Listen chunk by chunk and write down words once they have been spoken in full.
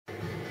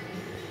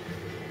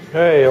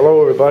Hey,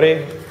 hello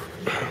everybody.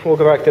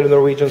 Welcome back to the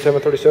Norwegian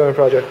 737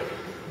 project.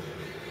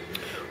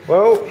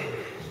 Well,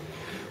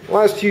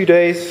 last few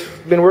days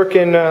been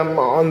working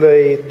on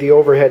the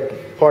overhead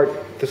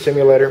part, the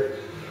simulator,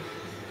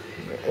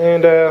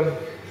 and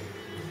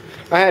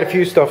I had a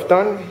few stuff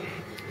done,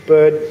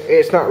 but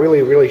it's not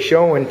really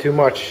showing too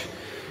much.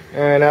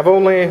 And I've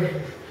only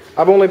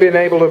been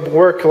able to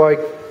work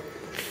like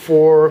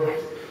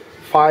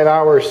 4-5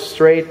 hours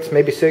straight,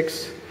 maybe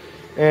 6.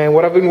 And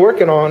what I've been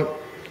working on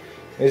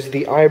is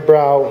the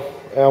eyebrow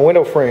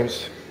window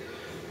frames.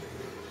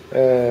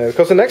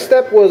 Because the next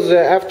step was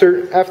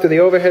after the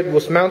overhead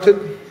was mounted,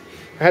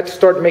 I had to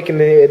start making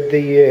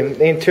the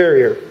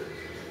interior,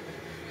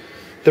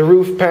 the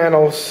roof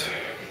panels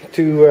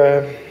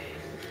to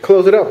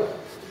close it up.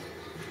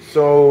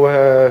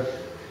 So,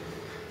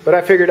 but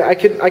I figured I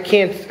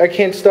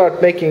can't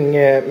start making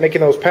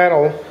those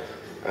panels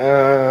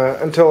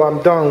until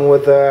I'm done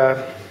with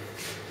the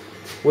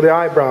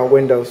eyebrow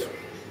windows.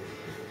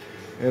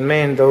 And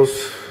man,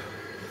 those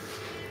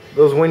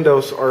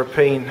windows are a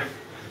pain.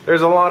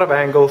 There's a lot of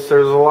angles,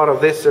 there's a lot of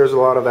this, there's a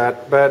lot of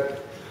that.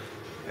 But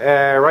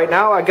right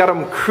now I got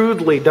them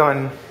crudely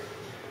done,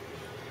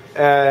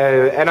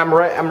 and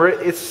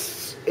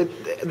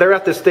they're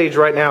at the stage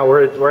right now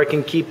where I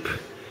can keep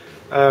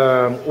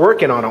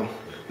working on them.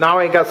 Now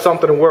I got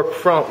something to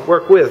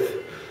work with,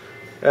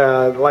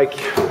 like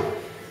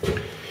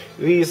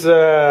these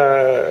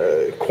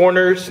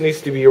corners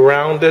needs to be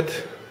rounded.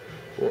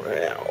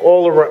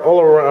 All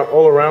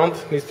around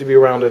needs to be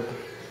rounded.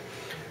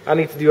 I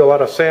need to do a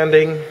lot of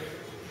sanding.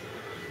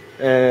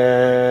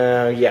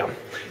 Yeah.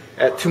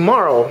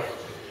 Tomorrow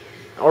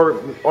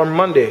or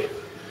Monday.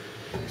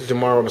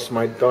 Tomorrow is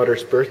my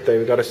daughter's birthday.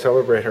 We got to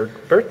celebrate her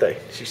birthday.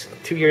 She's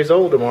 2 years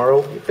old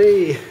tomorrow.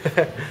 Hey.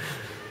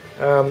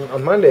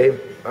 On Monday,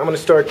 I'm gonna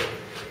start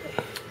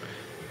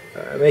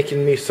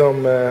making me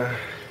some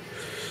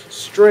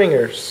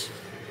stringers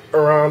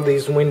around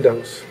these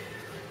windows.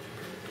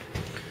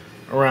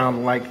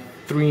 Around like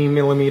 3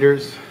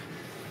 millimeters.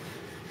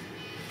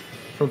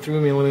 From 3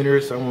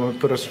 millimeters, I'm going to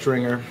put a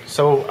stringer,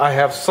 so I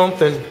have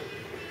something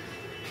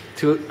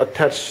to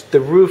attach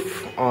the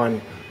roof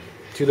on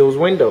to those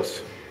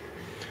windows.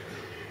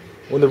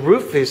 When the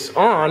roof is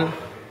on,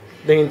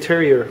 the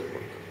interior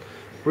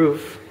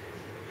roof,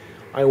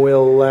 I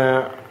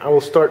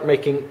will start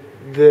making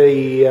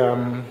the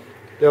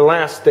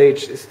last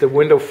stage. Is the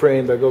window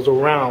frame that goes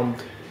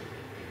around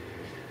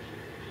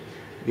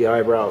the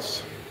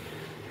eyebrows.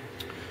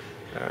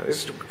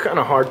 This is kind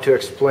of hard to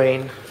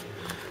explain.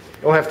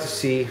 You'll have to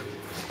see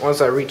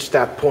once I reach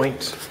that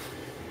point.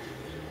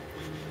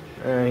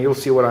 You'll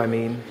see what I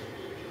mean.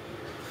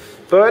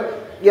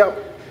 But, yeah,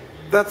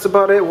 that's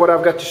about it, what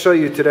I've got to show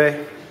you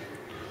today.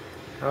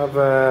 I'm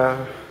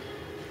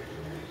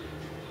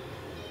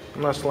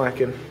not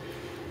slacking.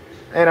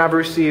 And I've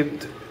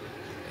received,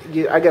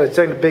 I gotta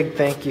say a big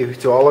thank you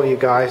to all of you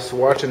guys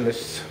watching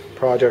this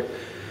project.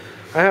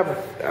 I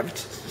have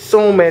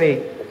so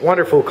many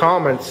wonderful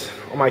comments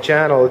on my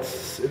channel.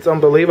 It's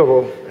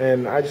unbelievable,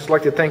 and I just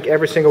like to thank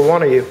every single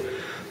one of you.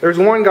 There's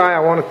one guy I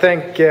want to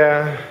thank.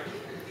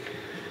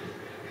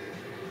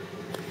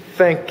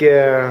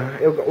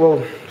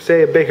 We'll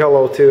say a big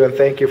hello to and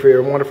thank you for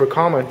your wonderful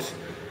comments.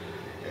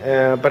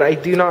 But I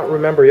do not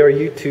remember your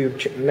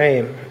YouTube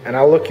name, and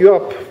I'll look you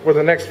up for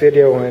the next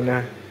video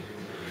and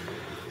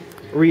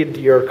read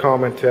your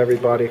comment to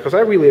everybody, because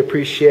I really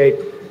appreciate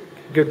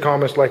good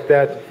comments like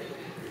that.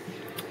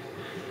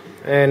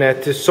 And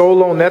to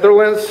Solo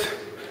Netherlands,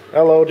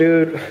 hello,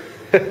 dude.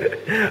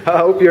 I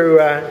hope you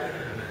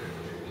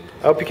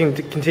can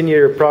continue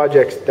your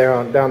projects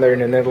down there in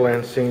the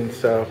Netherlands soon.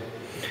 So,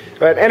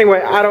 but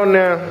anyway, I don't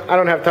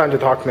have time to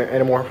talk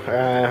anymore.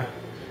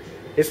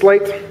 It's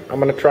late. I'm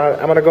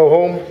gonna go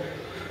home,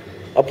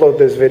 upload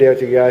this video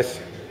to you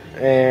guys,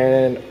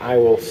 and I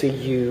will see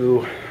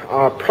you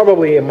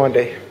probably on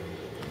Monday.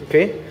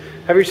 Okay.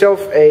 Have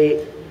yourself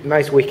a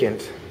nice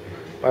weekend.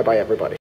 Bye bye, everybody.